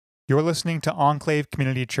You're listening to Enclave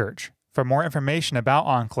Community Church. For more information about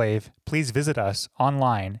Enclave, please visit us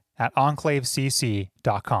online at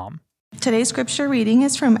enclavecc.com. Today's scripture reading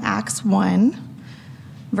is from Acts 1,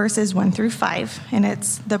 verses 1 through 5, and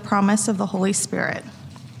it's the promise of the Holy Spirit.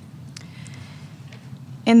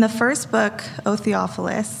 In the first book, O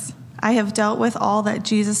Theophilus, I have dealt with all that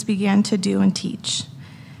Jesus began to do and teach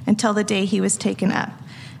until the day he was taken up,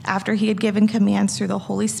 after he had given commands through the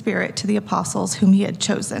Holy Spirit to the apostles whom he had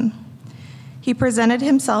chosen. He presented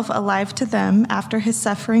himself alive to them after his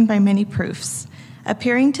suffering by many proofs,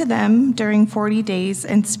 appearing to them during 40 days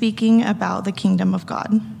and speaking about the kingdom of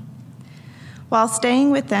God. While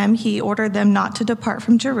staying with them, he ordered them not to depart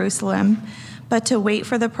from Jerusalem, but to wait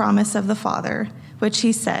for the promise of the Father, which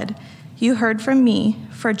he said, "You heard from me,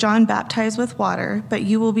 for John baptized with water, but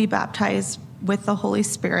you will be baptized with the Holy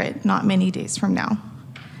Spirit not many days from now."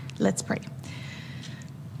 Let's pray.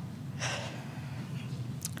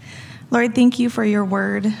 Lord, thank you for your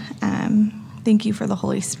word. Thank you for the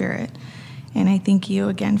Holy Spirit. And I thank you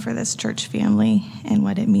again for this church family and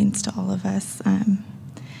what it means to all of us,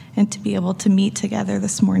 and to be able to meet together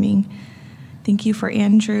this morning. Thank you for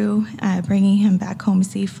Andrew, bringing him back home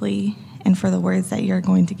safely, and for the words that you're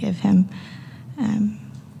going to give him. And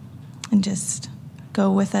just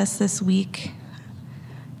go with us this week.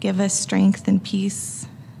 Give us strength and peace,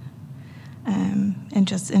 and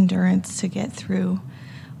just endurance to get through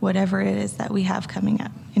whatever it is that we have coming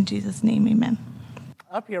up. In Jesus' name, amen.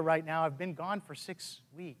 Up here right now, I've been gone for 6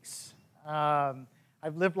 weeks.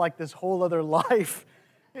 I've lived like this whole other life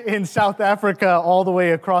in South Africa all the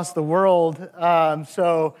way across the world.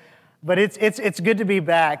 But it's good to be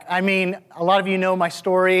back. I mean, a lot of you know my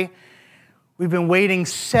story. We've been waiting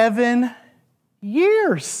 7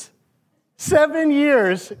 years. 7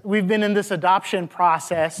 years we've been in this adoption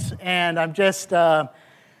process, and I'm just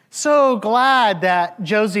so glad that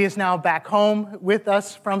Josie is now back home with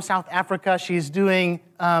us from South Africa. She's doing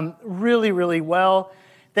really, really well.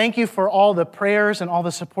 Thank you for all the prayers and all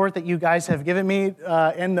the support that you guys have given me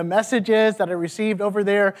and the messages that I received over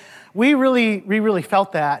there. We really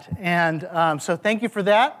felt that, and so thank you for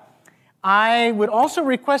that. I would also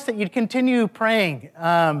request that you'd continue praying.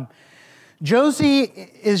 Josie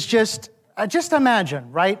is just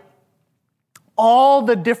imagine, right? All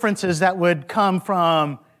the differences that would come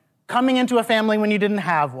from coming into a family when you didn't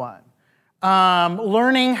have one.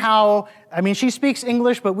 Learning how, she speaks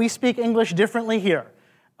English, but we speak English differently here.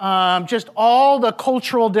 Just all the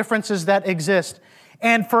cultural differences that exist.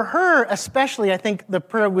 And for her, especially, I think the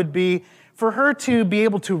prayer would be for her to be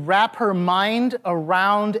able to wrap her mind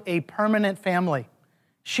around a permanent family.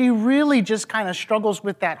 She really just kind of struggles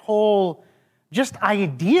with that whole just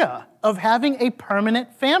idea of having a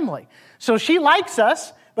permanent family. So she likes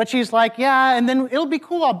us, but she's like, yeah, and then it'll be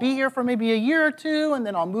cool. I'll be here for maybe a year or two, and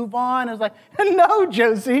then I'll move on. I was like, no,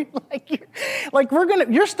 Josie,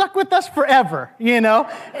 you're stuck with us forever, you know?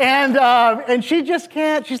 And she just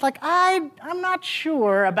can't. She's like, I'm not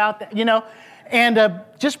sure about that, you know? And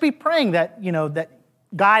just be praying that, that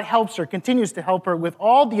God helps her, continues to help her with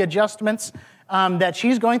all the adjustments that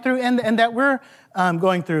she's going through and that we're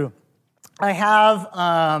going through. I have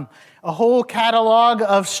a whole catalog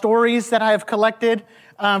of stories that I have collected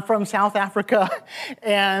from South Africa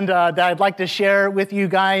and that I'd like to share with you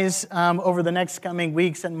guys over the next coming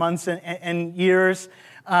weeks and months and years,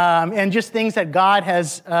 and just things that God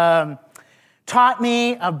has taught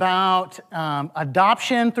me about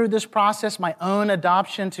adoption through this process, my own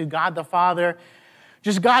adoption to God the Father.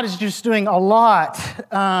 God is just doing a lot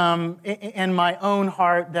in my own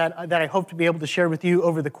heart that I hope to be able to share with you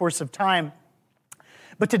over the course of time.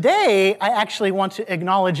 But today, I actually want to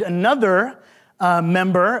acknowledge another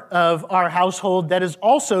member of our household that is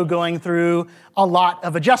also going through a lot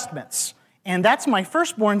of adjustments. And that's my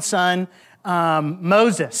firstborn son,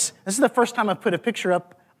 Moses. This is the first time I've put a picture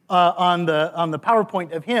up on the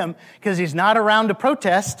PowerPoint of him because he's not around to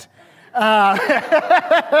protest.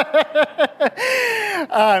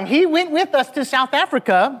 He went with us to South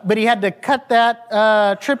Africa, but he had to cut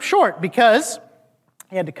that trip short because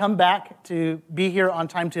he had to come back to be here on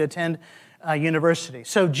time to attend university.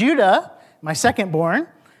 So Judah, my second-born,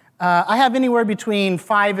 I have anywhere between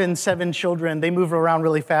 5 and 7 children. They move around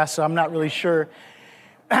really fast, so I'm not really sure.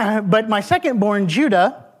 But my second-born,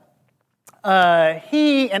 Judah,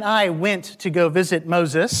 he and I went to go visit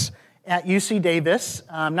Moses at UC Davis,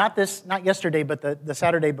 not yesterday, but the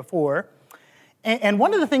Saturday before. And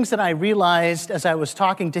one of the things that I realized as I was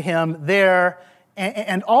talking to him there,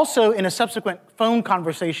 and also in a subsequent phone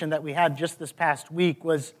conversation that we had just this past week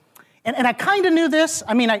was, and I kind of knew this.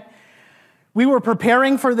 We were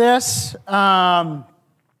preparing for this,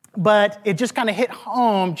 but it just kind of hit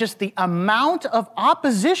home just the amount of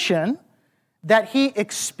opposition that he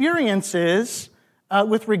experiences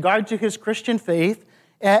with regard to his Christian faith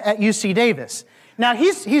at UC Davis. Now,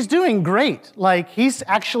 he's doing great. Like, he's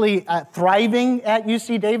actually thriving at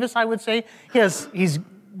UC Davis, I would say. He's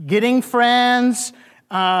getting friends.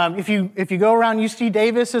 If you go around UC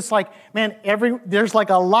Davis, it's like, man, there's like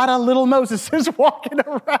a lot of little Moseses walking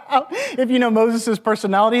around. If you know Moses'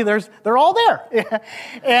 personality, they're all there.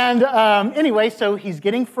 And anyway, so he's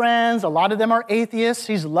getting friends. A lot of them are atheists.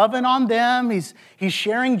 He's loving on them. He's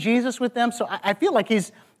sharing Jesus with them. So I feel like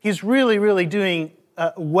he's really, really doing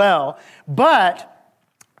well. But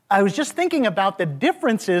I was just thinking about the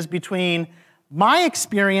differences between my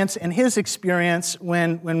experience and his experience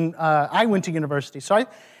when I went to university. So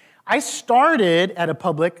I started at a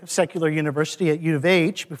public secular university at U of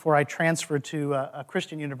H before I transferred to a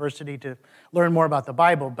Christian university to learn more about the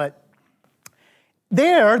Bible. But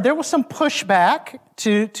there was some pushback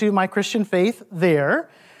to my Christian faith there.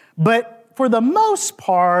 But for the most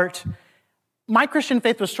part, my Christian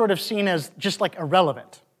faith was sort of seen as just like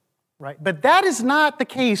irrelevant, right? But that is not the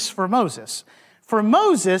case for Moses. For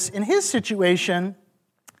Moses, in his situation,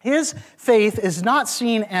 his faith is not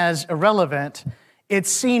seen as irrelevant.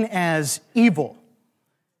 It's seen as evil.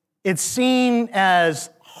 It's seen as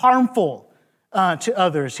harmful to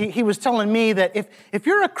others. He was telling me that if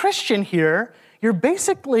you're a Christian here, you're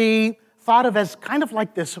basically thought of as kind of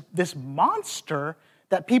like this monster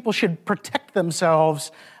that people should protect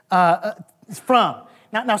themselves from.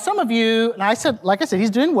 Now, some of you, and like I said, he's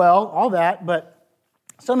doing well, all that, but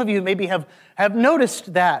some of you maybe have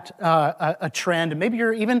noticed that a trend, and maybe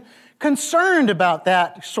you're even concerned about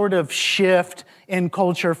that sort of shift in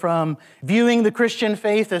culture from viewing the Christian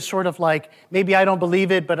faith as sort of like, maybe I don't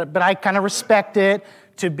believe it, but I kind of respect it,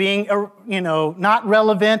 to being, not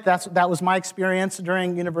relevant. That was my experience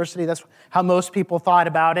during university. That's how most people thought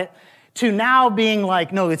about it. To now being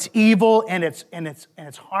like, no, it's evil and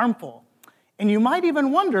it's harmful. And you might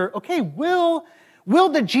even wonder, okay, will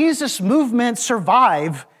the Jesus movement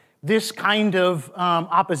survive this kind of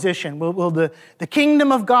opposition? Will the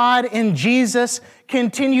kingdom of God in Jesus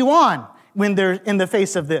continue on when they're in the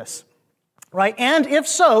face of this? Right? And if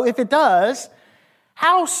so, if it does,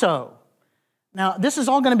 how so? Now, this is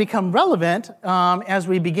all going to become relevant as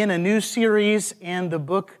we begin a new series in the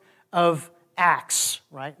book of Acts,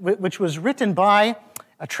 right? Which was written by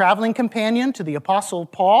a traveling companion to the Apostle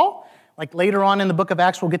Paul. Like later on in the book of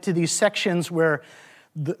Acts, we'll get to these sections where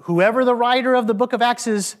whoever the writer of the book of Acts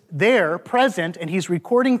is there, present, and he's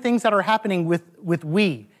recording things that are happening with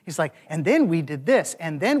we. He's like, and then we did this,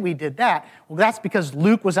 and then we did that. Well, that's because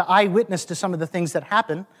Luke was an eyewitness to some of the things that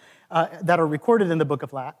happen that are recorded in the book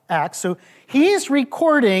of Acts. So he's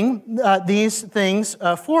recording these things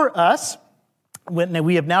for us.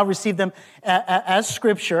 We have now received them as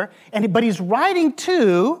Scripture, but he's writing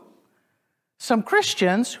to some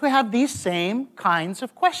Christians who have these same kinds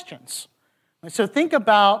of questions. So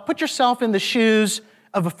put yourself in the shoes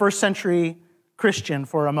of a first century Christian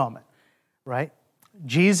for a moment, right?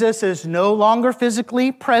 Jesus is no longer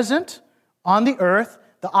physically present on the earth.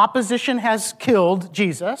 The opposition has killed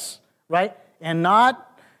Jesus, right? And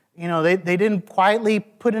not, they didn't quietly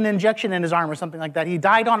put an injection in his arm or something like that. He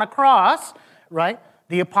died on a cross, right?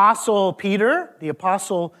 The Apostle Peter, the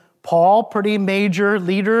Apostle Paul, pretty major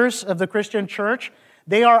leaders of the Christian church,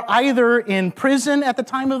 they are either in prison at the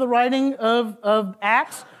time of the writing of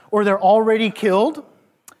Acts, or they're already killed.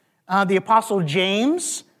 The Apostle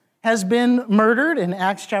James has been murdered in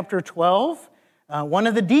Acts chapter 12. One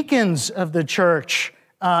of the deacons of the church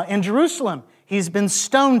in Jerusalem, he's been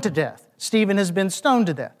stoned to death. Stephen has been stoned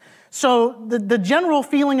to death. So the general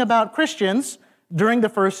feeling about Christians during the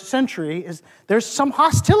first century is there's some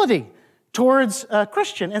hostility towards a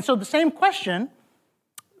Christian. And so the same question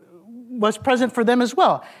was present for them as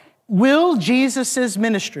well. Will Jesus'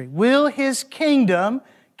 ministry, will his kingdom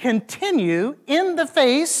continue in the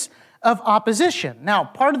face of opposition? Now,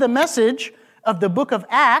 part of the message of the book of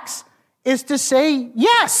Acts is to say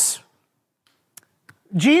yes.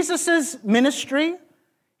 Jesus' ministry,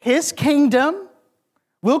 his kingdom,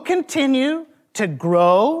 will continue to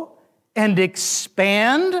grow and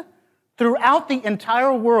expand throughout the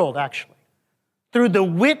entire world, actually, through the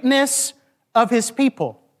witness of his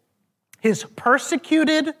people, his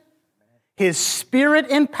persecuted, his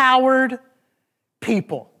Spirit-empowered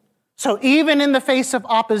people. So even in the face of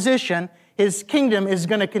opposition, his kingdom is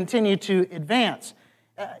going to continue to advance.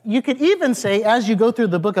 You could even say, as you go through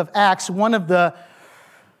the book of Acts, one of the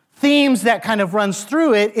themes that kind of runs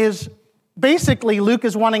through it is basically Luke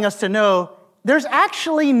is wanting us to know there's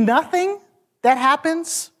actually nothing that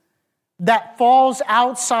happens that falls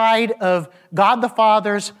outside of God the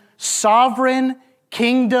Father's sovereign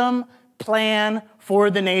kingdom plan for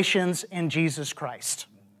the nations in Jesus Christ.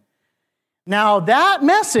 Now, that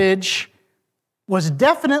message was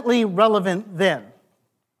definitely relevant then,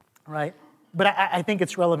 right? But I think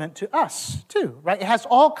it's relevant to us too, right? It has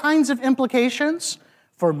all kinds of implications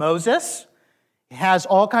for Moses. It has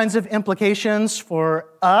all kinds of implications for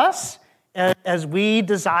us as we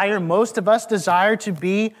desire, most of us desire to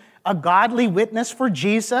be a godly witness for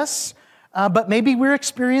Jesus, but maybe we're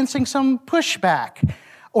experiencing some pushback.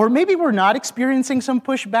 Or maybe we're not experiencing some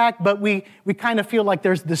pushback, but we kind of feel like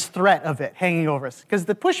there's this threat of it hanging over us. Because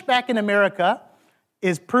the pushback in America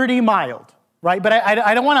is pretty mild, right? But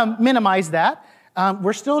I don't want to minimize that.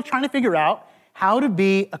 We're still trying to figure out how to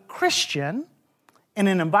be a Christian in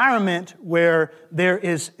an environment where there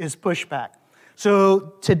is pushback.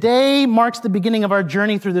 So today marks the beginning of our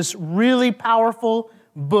journey through this really powerful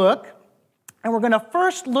book. And we're going to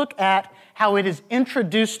first look at how it is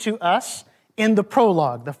introduced to us in the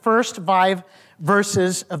prologue. The first 5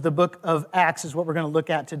 verses of the book of Acts is what we're going to look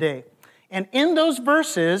at today. And in those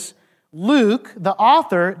verses, Luke, the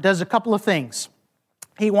author, does a couple of things.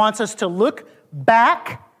 He wants us to look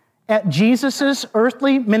back at Jesus'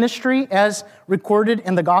 earthly ministry as recorded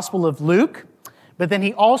in the Gospel of Luke, but then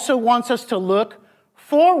he also wants us to look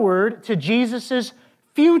forward to Jesus'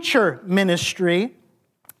 future ministry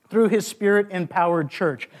through his Spirit-empowered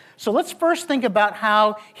church. So let's first think about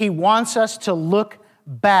how he wants us to look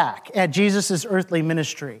back at Jesus' earthly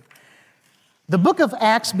ministry. The book of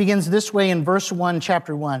Acts begins this way in verse 1,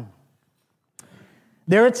 chapter 1.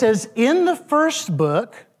 There it says, "In the first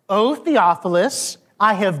book, O Theophilus,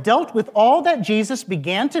 I have dealt with all that Jesus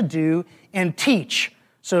began to do and teach,"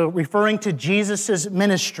 so referring to Jesus'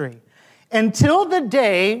 ministry, "until the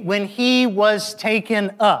day when he was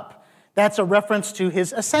taken up." That's a reference to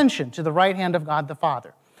his ascension to the right hand of God the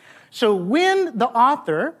Father. So when the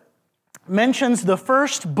author mentions the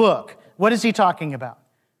first book, what is he talking about?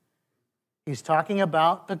 He's talking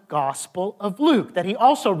about the Gospel of Luke that he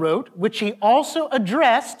also wrote, which he also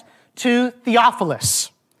addressed to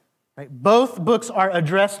Theophilus. Right? Both books are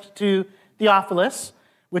addressed to Theophilus,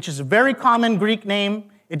 which is a very common Greek name.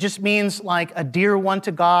 It just means like a dear one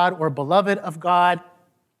to God or beloved of God.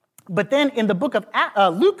 But then in the book of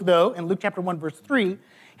Luke, though, in Luke chapter 1, verse 3,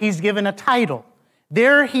 he's given a title.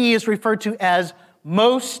 There he is referred to as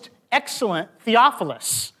Most Excellent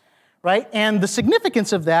Theophilus. Right? And the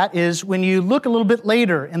significance of that is when you look a little bit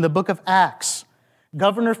later in the book of Acts,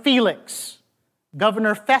 Governor Felix,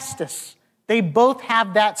 Governor Festus, they both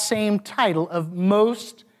have that same title of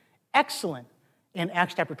Most Excellent in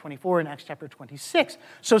Acts chapter 24 and Acts chapter 26.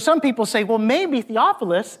 So some people say, well, maybe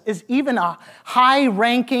Theophilus is even a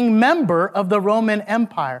high-ranking member of the Roman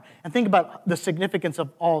Empire. And think about the significance of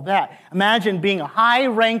all that. Imagine being a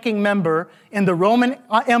high-ranking member in the Roman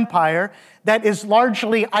Empire that is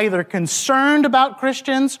largely either concerned about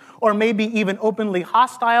Christians or maybe even openly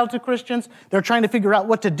hostile to Christians. They're trying to figure out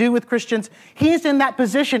what to do with Christians. He's in that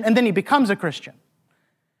position, and then he becomes a Christian.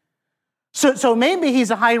 So maybe he's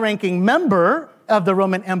a high-ranking member of the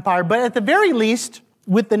Roman Empire, but at the very least,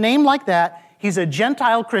 with the name like that, he's a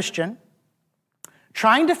Gentile Christian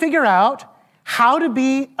trying to figure out how to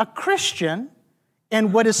be a Christian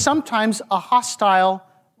in what is sometimes a hostile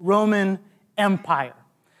Roman Empire.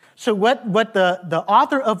 So what the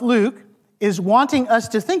author of Luke is wanting us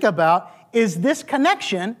to think about is this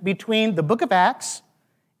connection between the book of Acts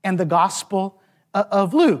and the Gospel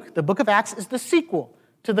of Luke. The book of Acts is the sequel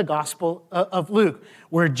to the Gospel of Luke,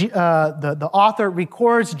 where the author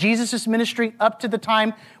records Jesus' ministry up to the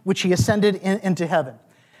time which he ascended into heaven.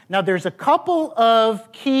 Now, there's a couple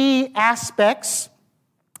of key aspects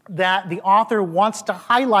that the author wants to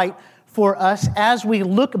highlight for us as we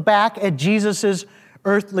look back at Jesus'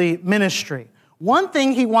 earthly ministry. One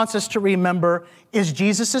thing he wants us to remember is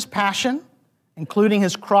Jesus' passion, including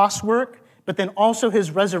his cross work, but then also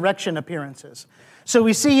his resurrection appearances. So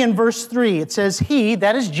we see in verse 3, it says, he,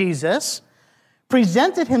 that is Jesus,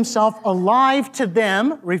 presented himself alive to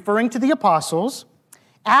them, referring to the apostles,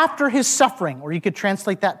 after his suffering, or you could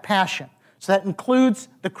translate that passion. So that includes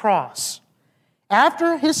the cross.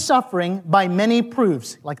 After his suffering by many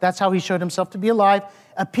proofs, like that's how he showed himself to be alive,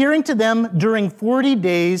 appearing to them during 40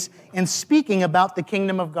 days and speaking about the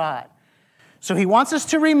kingdom of God. So he wants us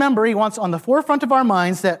to remember, he wants on the forefront of our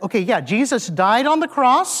minds that, okay, yeah, Jesus died on the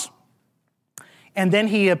cross, and then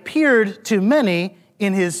he appeared to many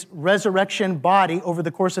in his resurrection body over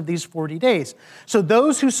the course of these 40 days. So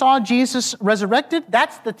those who saw Jesus resurrected,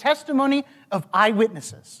 that's the testimony of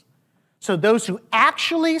eyewitnesses. So those who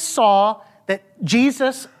actually saw that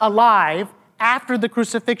Jesus alive after the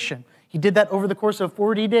crucifixion. He did that over the course of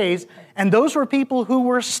 40 days, and those were people who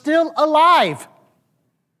were still alive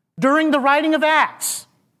during the writing of Acts.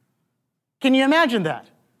 Can you imagine that?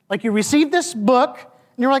 Like you receive this book,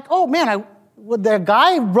 and you're like, oh man, the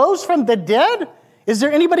guy rose from the dead? Is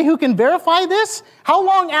there anybody who can verify this? How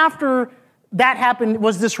long after that happened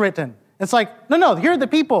was this written? It's like, no, here are the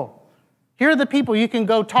people. Here are the people you can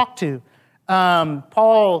go talk to.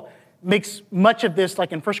 Paul makes much of this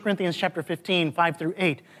like in 1 Corinthians chapter 15, 5 through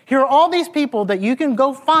 8. Here are all these people that you can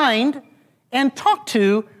go find and talk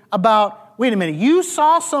to about, wait a minute, you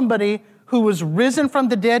saw somebody who was risen from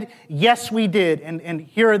the dead? Yes, we did. And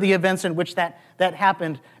here are the events in which that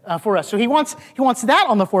happened for us. So he wants that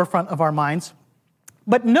on the forefront of our minds.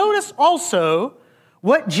 But notice also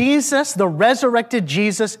what Jesus, the resurrected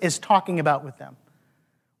Jesus, is talking about with them.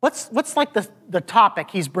 What's like the topic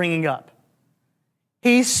he's bringing up?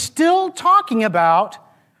 He's still talking about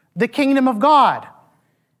the kingdom of God,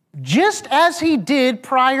 just as he did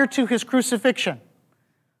prior to his crucifixion.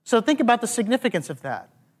 So think about the significance of that.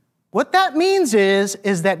 What that means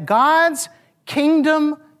is that God's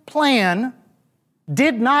kingdom plan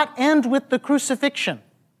did not end with the crucifixion.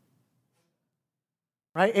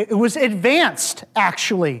 Right? It was advanced,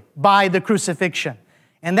 actually, by the crucifixion.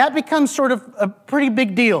 And that becomes sort of a pretty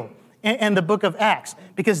big deal in the book of Acts,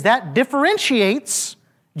 because that differentiates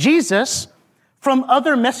Jesus from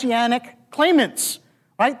other messianic claimants.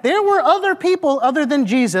 Right? There were other people other than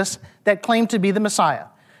Jesus that claimed to be the Messiah.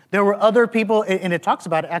 There were other people, and it talks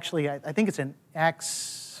about it, actually, I think it's in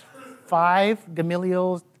Acts 5,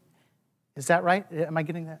 Gamaliel. Is that right? Am I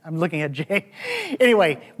getting that? I'm looking at Jay.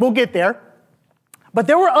 Anyway, we'll get there. But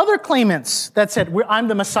there were other claimants that said, I'm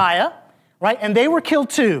the Messiah, right? And they were killed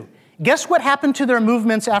too. Guess what happened to their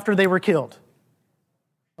movements after they were killed?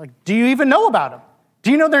 Like, do you even know about them?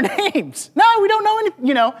 Do you know their names? No, we don't know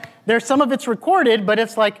any, there's some of it's recorded, but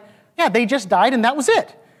it's like, yeah, they just died and that was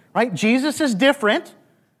it, right? Jesus is different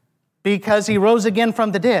because he rose again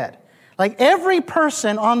from the dead. Like every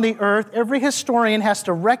person on the earth, every historian has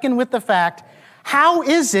to reckon with the fact, how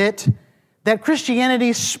is it that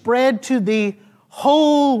Christianity spread to the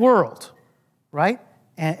whole world, right?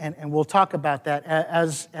 And we'll talk about that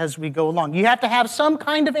as we go along. You have to have some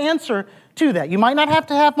kind of answer to that. You might not have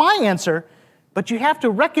to have my answer, but you have to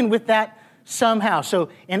reckon with that somehow. So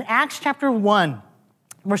in Acts chapter 1,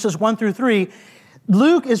 verses 1 through 3,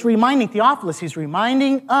 Luke is reminding Theophilus, he's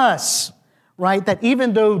reminding us, right, that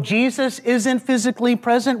even though Jesus isn't physically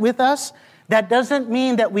present with us, that doesn't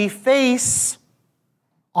mean that we face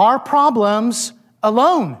our problems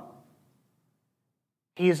alone.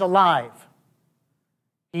 He is alive.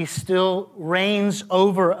 He still reigns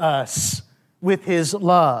over us with his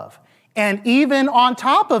love. And even on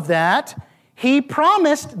top of that, he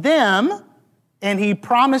promised them, and he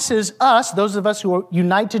promises us, those of us who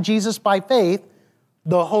unite to Jesus by faith,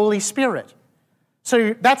 the Holy Spirit.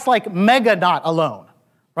 So that's like mega not alone,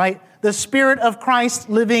 right? The Spirit of Christ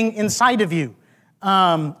living inside of you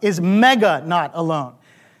is mega not alone.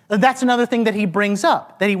 That's another thing that he brings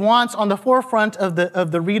up, that he wants on the forefront of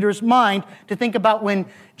the reader's mind to think about when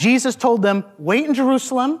Jesus told them, wait in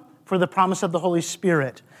Jerusalem for the promise of the Holy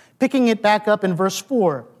Spirit. Picking it back up in verse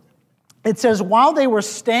 4, it says, while they were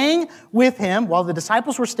staying with him, while the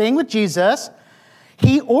disciples were staying with Jesus,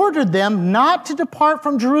 he ordered them not to depart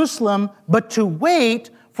from Jerusalem, but to wait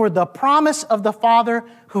for the promise of the Father,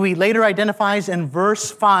 who he later identifies in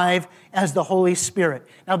verse 5 as the Holy Spirit.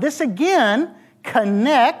 Now this again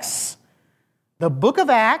connects the book of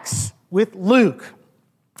Acts with Luke.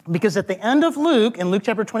 Because at the end of Luke, in Luke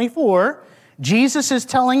chapter 24, Jesus is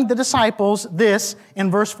telling the disciples this in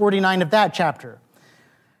verse 49 of that chapter.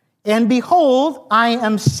 And behold, I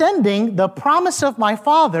am sending the promise of my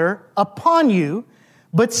Father upon you,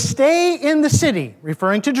 but stay in the city,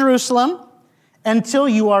 referring to Jerusalem, until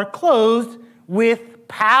you are clothed with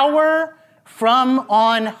power from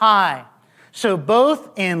on high. So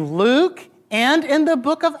both in Luke and in the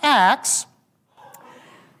book of Acts,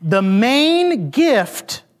 the main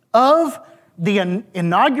gift of the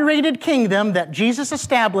inaugurated kingdom that Jesus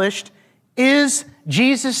established is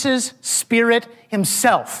Jesus' Spirit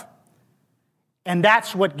himself. And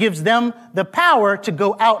that's what gives them the power to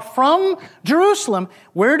go out from Jerusalem.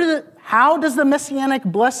 How does the messianic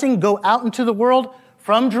blessing go out into the world?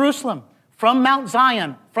 From Jerusalem, from Mount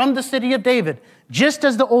Zion, from the city of David, just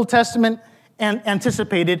as the Old Testament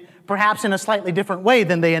anticipated, perhaps in a slightly different way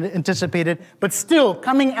than they anticipated, but still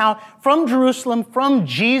coming out from Jerusalem, from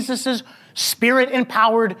Jesus'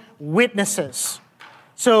 Spirit-empowered witnesses.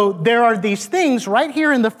 So there are these things right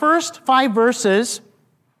here in the first 5 verses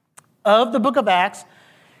of the book of Acts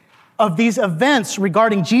of these events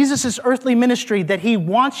regarding Jesus' earthly ministry that he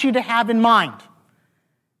wants you to have in mind.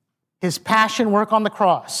 His passion work on the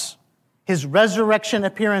cross, his resurrection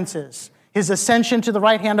appearances, his ascension to the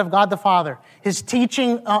right hand of God the Father, his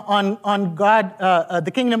teaching on God,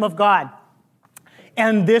 the kingdom of God,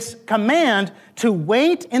 and this command to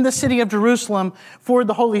wait in the city of Jerusalem for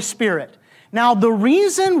the Holy Spirit. Now, the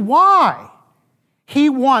reason why he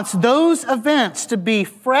wants those events to be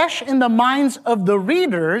fresh in the minds of the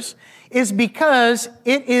readers is because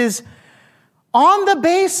it is on the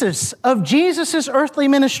basis of Jesus' earthly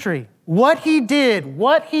ministry, what he did,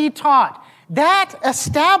 what he taught, that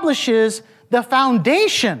establishes the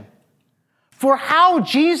foundation for how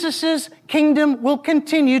Jesus' kingdom will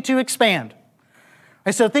continue to expand.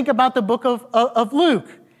 And so think about the book of Luke.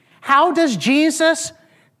 How does Jesus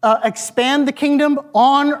expand the kingdom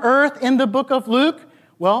on earth in the book of Luke?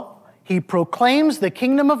 Well, he proclaims the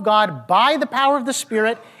kingdom of God by the power of the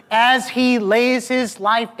Spirit as he lays his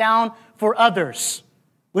life down for others,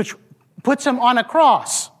 which puts him on a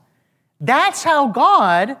cross. That's how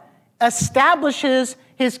God establishes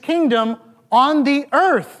his kingdom on the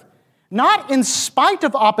earth, not in spite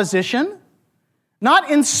of opposition,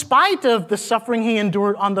 not in spite of the suffering he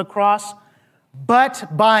endured on the cross,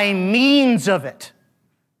 but by means of it.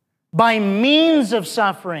 By means of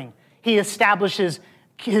suffering, he establishes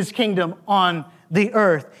his kingdom on the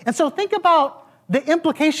earth. And so think about the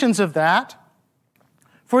implications of that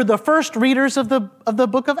for the first readers of the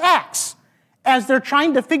book of Acts, as they're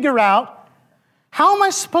trying to figure out, how am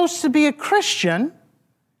I supposed to be a Christian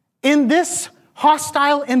in this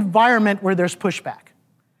hostile environment where there's pushback?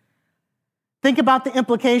 Think about the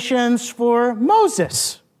implications for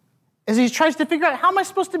Moses as he tries to figure out, how am I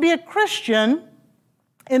supposed to be a Christian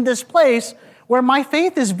in this place where my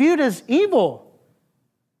faith is viewed as evil?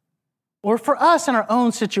 Or for us in our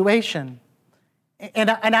own situation.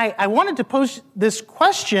 And I wanted to pose this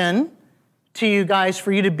question to you guys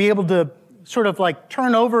for you to be able to sort of like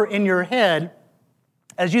turn over in your head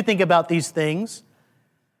as you think about these things.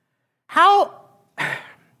 How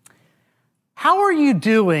are you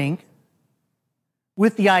doing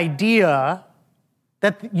with the idea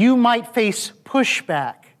that you might face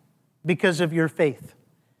pushback because of your faith?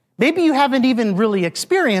 Maybe you haven't even really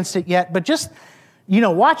experienced it yet, but just,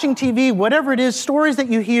 watching TV, whatever it is, stories that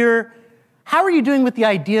you hear, how are you doing with the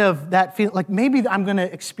idea of that feel like maybe I'm going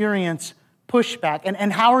to experience pushback?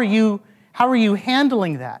 And how are you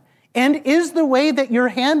handling that? And is the way that you're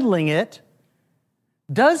handling it,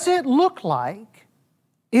 does it look like,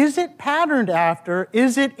 is it patterned after,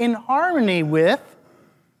 is it in harmony with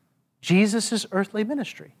Jesus' earthly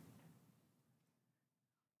ministry?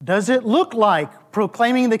 Does it look like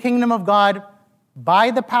proclaiming the kingdom of God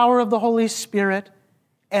by the power of the Holy Spirit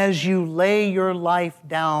as you lay your life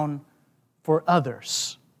down for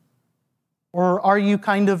others? Or are you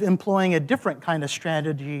kind of employing a different kind of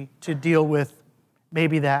strategy to deal with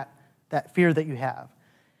maybe that fear that you have?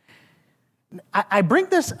 I bring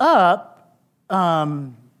this up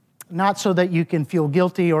not so that you can feel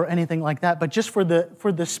guilty or anything like that, but just for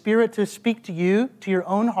the Spirit to speak to you, to your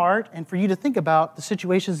own heart, and for you to think about the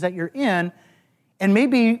situations that you're in. And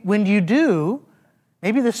maybe when you do,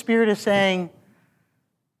 maybe the Spirit is saying,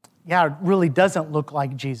 yeah, it really doesn't look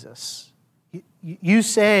like Jesus. You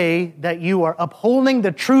say that you are upholding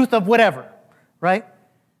the truth of whatever, right?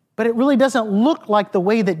 But it really doesn't look like the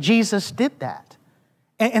way that Jesus did that.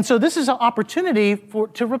 And so this is an opportunity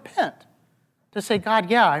to repent, to say,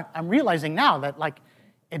 God, yeah, I'm realizing now that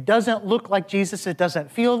it doesn't look like Jesus, it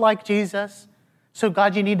doesn't feel like Jesus. So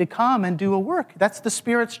God, you need to come and do a work. That's the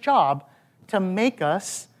Spirit's job, to make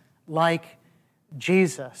us like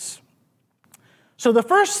Jesus. So the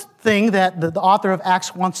first thing that the author of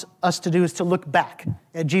Acts wants us to do is to look back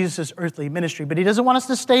at Jesus' earthly ministry. But he doesn't want us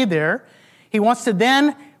to stay there. He wants to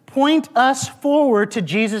then point us forward to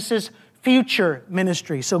Jesus' future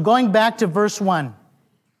ministry. So going back to verse 1,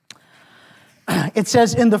 it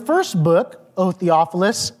says, in the first book, O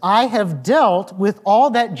Theophilus, I have dealt with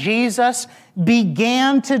all that Jesus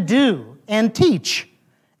began to do and teach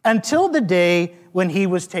until the day when he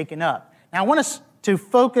was taken up. Now I want us to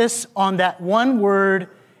focus on that one word,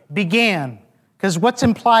 began, because what's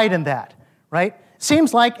implied in that, right?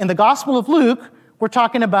 Seems like in the Gospel of Luke, we're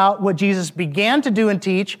talking about what Jesus began to do and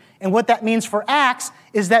teach, and what that means for Acts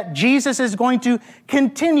is that Jesus is going to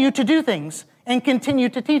continue to do things and continue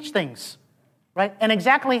to teach things, right? And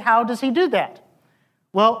exactly how does he do that?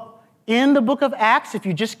 Well, in the book of Acts, if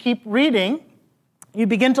you just keep reading, you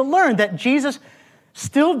begin to learn that Jesus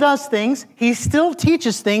still does things, he still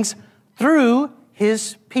teaches things through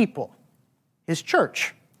his people, his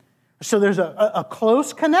church. So there's a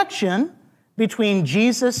close connection between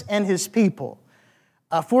Jesus and his people.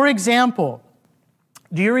 For example,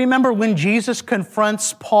 do you remember when Jesus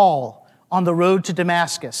confronts Paul on the road to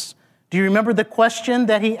Damascus? Do you remember the question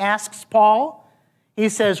that he asks Paul? He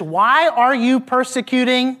says, "Why are you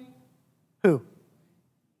persecuting who?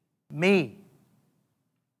 Me."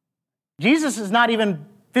 Jesus is not even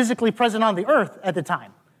physically present on the earth at the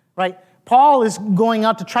time, right? Paul is going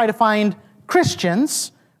out to try to find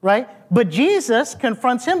Christians, right? But Jesus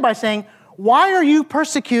confronts him by saying, "Why are you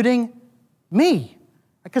persecuting me?"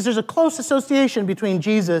 Because there's a close association between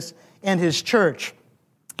Jesus and his church.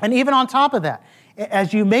 And even on top of that,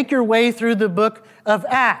 as you make your way through the book of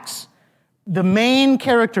Acts, the main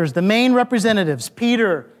characters, the main representatives,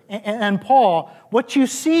 Peter and Paul, what you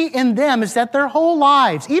see in them is that their whole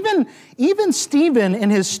lives, even Stephen in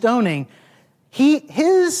his stoning,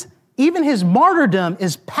 even his martyrdom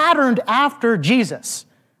is patterned after Jesus,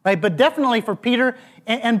 right? But definitely for Peter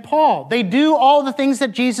and Paul, they do all the things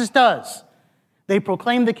that Jesus does. They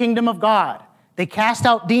proclaim the kingdom of God. They cast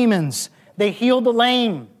out demons. They heal the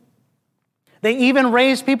lame. They even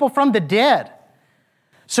raise people from the dead.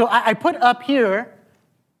 So I put up here,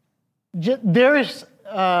 this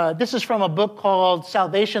is from a book called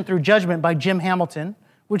Salvation Through Judgment by Jim Hamilton,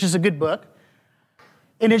 which is a good book.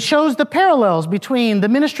 And it shows the parallels between the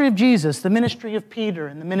ministry of Jesus, the ministry of Peter,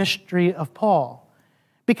 and the ministry of Paul.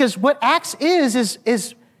 Because what Acts is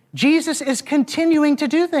Jesus is continuing to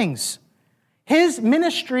do things. His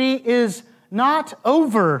ministry is not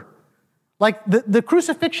over. Like the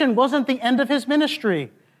crucifixion wasn't the end of his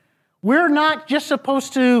ministry. We're not just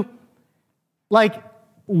supposed to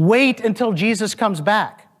wait until Jesus comes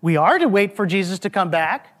back. We are to wait for Jesus to come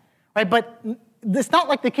back, right? But it's not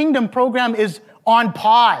like the kingdom program is on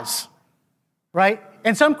pause, right?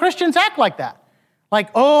 And some Christians act like that. Like,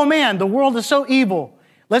 oh man, the world is so evil.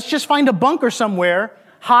 Let's just find a bunker somewhere,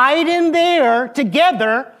 hide in there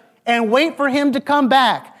together, and wait for him to come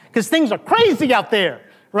back because things are crazy out there,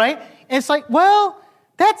 right? And it's like, well,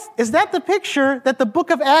 is that the picture that the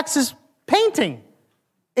book of Acts is painting?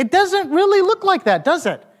 It doesn't really look like that, does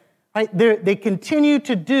it? Right? They continue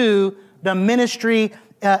to do the ministry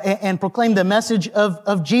and proclaim the message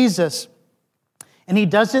of Jesus. And he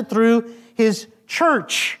does it through his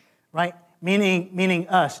church, right? Meaning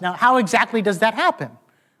us. Now, how exactly does that happen?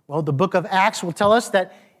 Well, the book of Acts will tell us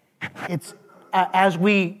that it's as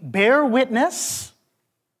we bear witness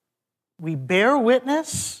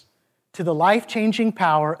to the life-changing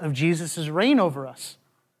power of Jesus' reign over us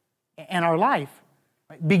and our life,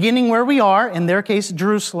 right? Beginning where we are, in their case,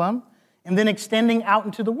 Jerusalem, and then extending out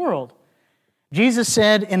into the world. Jesus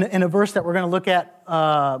said in a verse that we're going to look at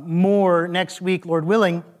more next week, Lord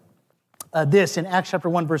willing, this in Acts chapter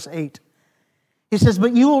 1, verse 8. He says,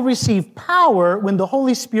 "But you will receive power when the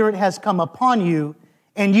Holy Spirit has come upon you,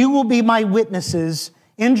 and you will be my witnesses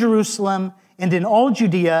in Jerusalem and in all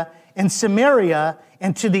Judea and Samaria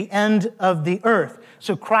and to the end of the earth."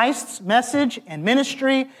 So Christ's message and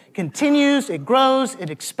ministry continues, it grows, it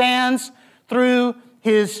expands through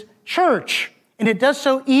his church. And it does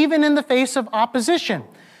so even in the face of opposition.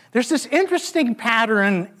 There's this interesting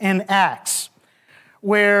pattern in Acts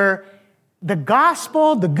where the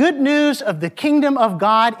gospel, the good news of the kingdom of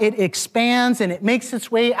God, it expands and it makes its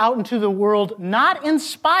way out into the world, not in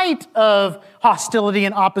spite of hostility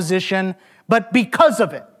and opposition, but because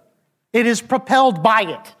of it. It is propelled by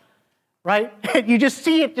it, right? You just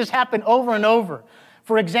see it just happen over and over.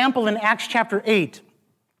 For example, in Acts chapter 8,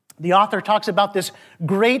 the author talks about this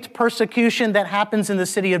great persecution that happens in the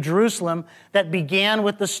city of Jerusalem that began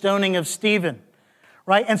with the stoning of Stephen,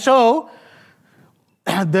 right? And so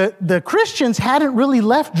the Christians hadn't really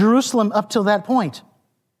left Jerusalem up till that point.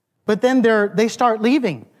 But then they start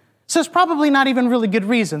leaving. So it's probably not even really good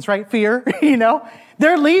reasons, right? Fear,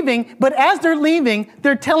 They're leaving, but as they're leaving,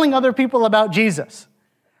 they're telling other people about Jesus,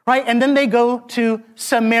 right? And then they go to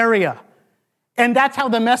Samaria. And that's how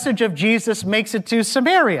the message of Jesus makes it to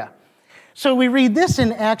Samaria. So we read this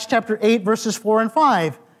in Acts chapter 8, verses 4 and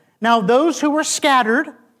 5. "Now those who were scattered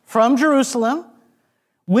from Jerusalem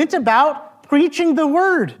went about preaching the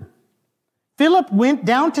word. Philip went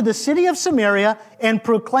down to the city of Samaria and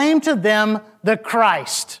proclaimed to them the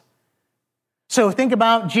Christ." So think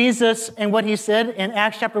about Jesus and what he said in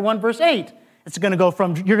Acts chapter 1, verse 8. It's going to go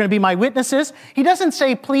from, "You're going to be my witnesses." He doesn't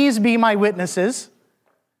say, "Please be my witnesses."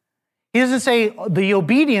 He doesn't say, "The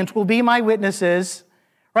obedient will be my witnesses."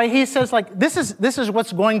 Right? He says, this is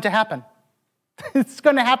what's going to happen. It's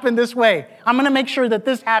going to happen this way. I'm going to make sure that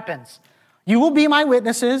this happens. You will be my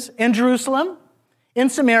witnesses in Jerusalem, in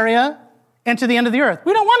Samaria, and to the end of the earth.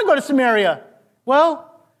 We don't want to go to Samaria. Well,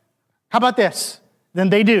 how about this? Then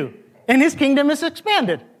they do. And his kingdom is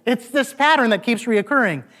expanded. It's this pattern that keeps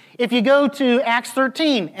reoccurring. If you go to Acts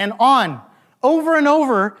 13 and on, over and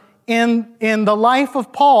over in the life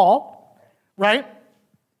of Paul, right,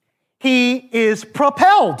 he is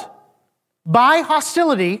propelled by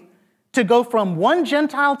hostility to go from one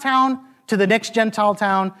Gentile town to the next Gentile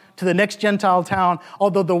town to the next Gentile town.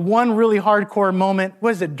 Although the one really hardcore moment,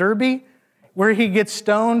 was it Derby? Where he gets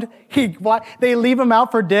stoned, they leave him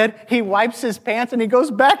out for dead, he wipes his pants and he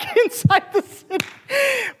goes back inside the city.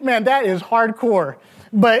 Man, that is hardcore.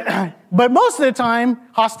 But most of the time,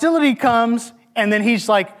 hostility comes and then he's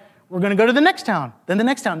like, we're going to go to the next town, then the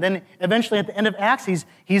next town. Then eventually at the end of Acts,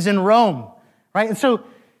 he's in Rome, right? And so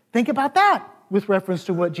think about that with reference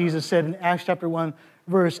to what Jesus said in Acts chapter 1,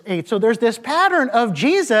 verse 8. So there's this pattern of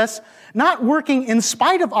Jesus not working in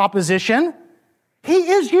spite of opposition. He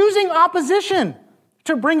is using opposition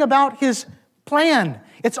to bring about his plan.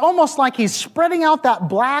 It's almost like he's spreading out that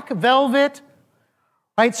black velvet,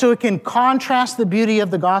 right, so it can contrast the beauty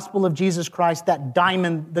of the gospel of Jesus Christ, that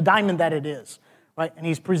diamond, the diamond that it is, right? And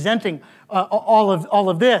he's presenting all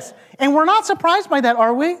of this. And we're not surprised by that,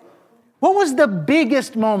 are we? What was the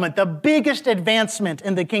biggest moment, the biggest advancement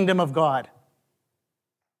in the kingdom of God?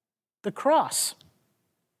 The cross.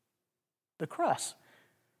 The cross,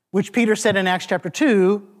 which Peter said in Acts chapter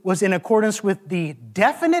 2 was in accordance with the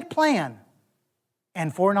definite plan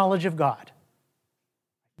and foreknowledge of God.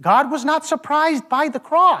 God was not surprised by the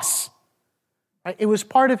cross. Right? It was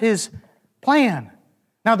part of his plan.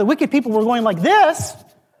 Now, the wicked people were going like this,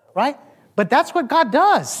 right? But that's what God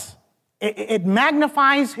does. It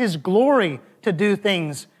magnifies his glory to do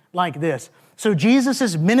things like this. So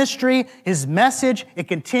Jesus' ministry, his message, it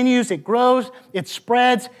continues, it grows, it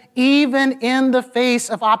spreads, even in the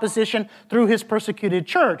face of opposition through his persecuted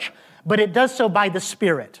church. But it does so by the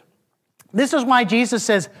Spirit. This is why Jesus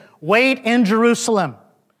says, wait in Jerusalem.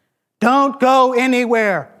 Don't go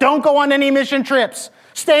anywhere. Don't go on any mission trips.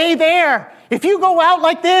 Stay there. If you go out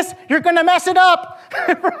like this, you're going to mess it up,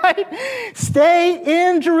 right? Stay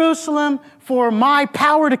in Jerusalem for my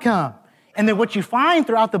power to come. And then what you find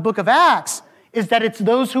throughout the book of Acts is that it's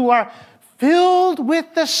those who are filled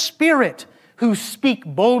with the Spirit who speak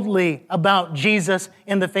boldly about Jesus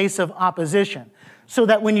in the face of opposition. So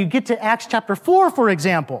that when you get to Acts chapter 4, for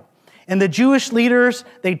example, and the Jewish leaders,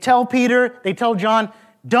 they tell Peter, they tell John,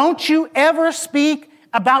 don't you ever speak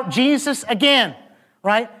about Jesus again,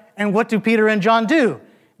 right? And what do Peter and John do?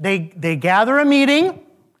 They gather a meeting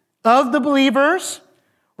of the believers,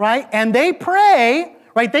 right? And they pray,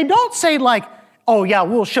 right? They don't say like, oh yeah,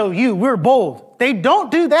 we'll show you, we're bold. They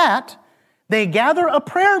don't do that. They gather a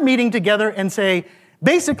prayer meeting together and say,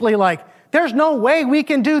 basically like, there's no way we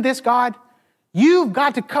can do this, God. You've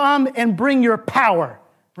got to come and bring your power,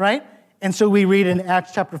 right? And so we read in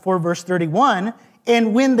Acts chapter 4, verse 31,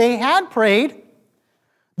 and when they had prayed,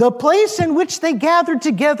 the place in which they gathered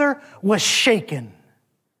together was shaken.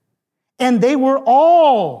 And they were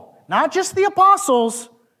all, not just the apostles,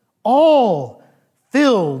 all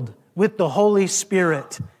filled with the Holy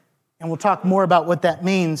Spirit. And we'll talk more about what that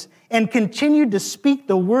means. And continued to speak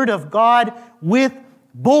the word of God with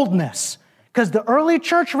boldness. Because the early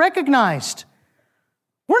church recognized,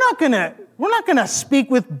 we're not gonna speak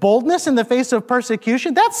with boldness in the face of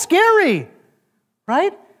persecution. That's scary,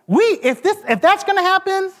 right? If that's gonna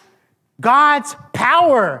happen, God's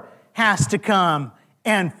power has to come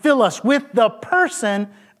and fill us with the person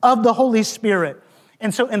of the Holy Spirit.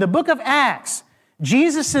 And so in the book of Acts,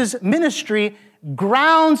 Jesus' ministry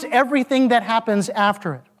grounds everything that happens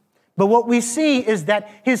after it. But what we see is that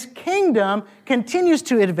his kingdom continues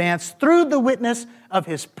to advance through the witness of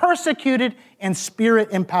his persecuted and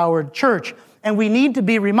Spirit-empowered church. And we need to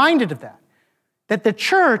be reminded of that the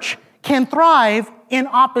church can thrive in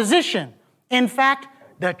opposition. In fact,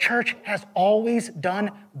 the church has always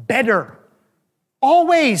done better.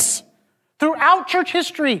 Always. Throughout church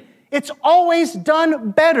history, it's always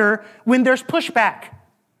done better when there's pushback,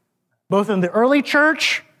 both in the early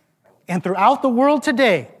church and throughout the world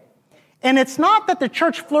today. And it's not that the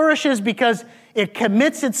church flourishes because it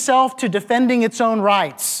commits itself to defending its own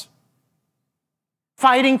rights,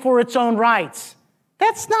 fighting for its own rights.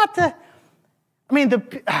 That's not the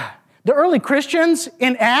early Christians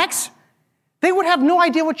in Acts, they would have no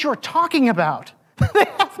idea what you're talking about. They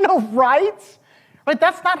have no rights, right?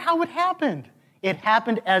 That's not how it happened. It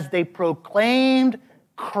happened as they proclaimed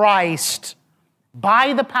Christ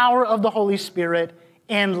by the power of the Holy Spirit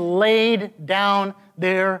and laid down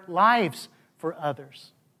their lives for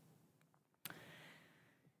others.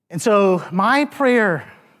 And so my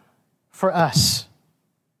prayer for us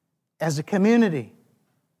as a community,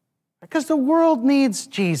 because the world needs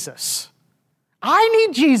Jesus. I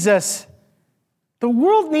need Jesus. The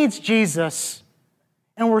world needs Jesus,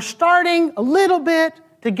 and we're starting a little bit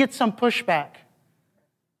to get some pushback.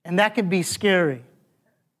 And that can be scary.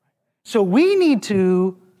 So we need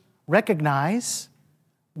to recognize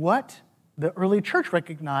what the early church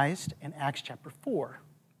recognized in Acts chapter 4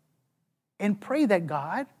 and pray that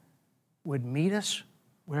God would meet us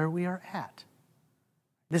where we are at.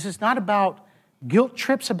 This is not about guilt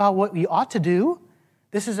trips about what we ought to do.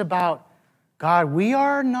 This is about, God, we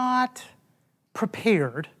are not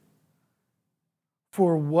prepared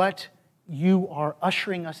for what you are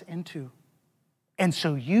ushering us into. And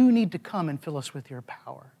so you need to come and fill us with your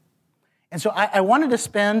power. And so I wanted to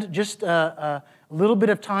spend just a little bit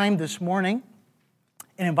of time this morning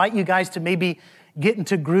and invite you guys to maybe get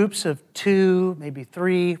into groups of 2, maybe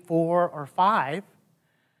 3, 4, or 5,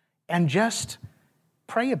 and just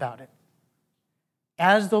pray about it.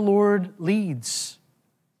 As the Lord leads,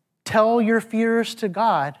 tell your fears to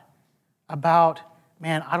God about,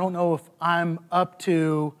 man, I don't know if I'm up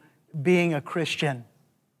to being a Christian,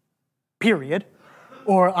 period.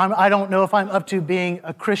 Or I don't know if I'm up to being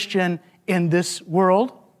a Christian in this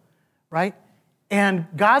world, right? And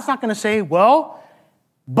God's not going to say, well,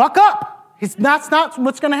 buck up. That's not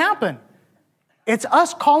what's going to happen. It's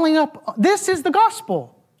us calling up. This is the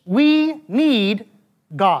gospel. We need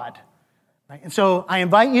God. Right? And so I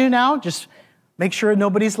invite you now, just make sure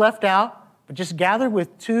nobody's left out, but just gather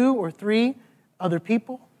with 2 or 3 other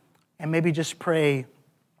people and maybe just pray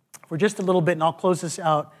for just a little bit, and I'll close this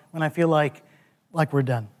out when I feel like we're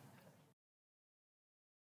done.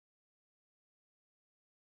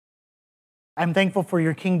 I'm thankful for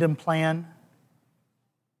your kingdom plan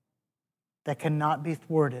that cannot be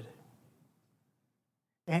thwarted.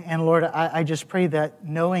 And Lord, I just pray that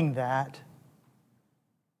knowing that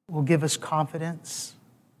will give us confidence,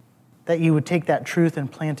 that you would take that truth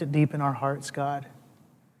and plant it deep in our hearts, God,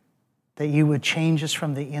 that you would change us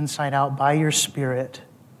from the inside out by your Spirit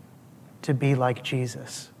to be like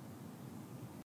Jesus.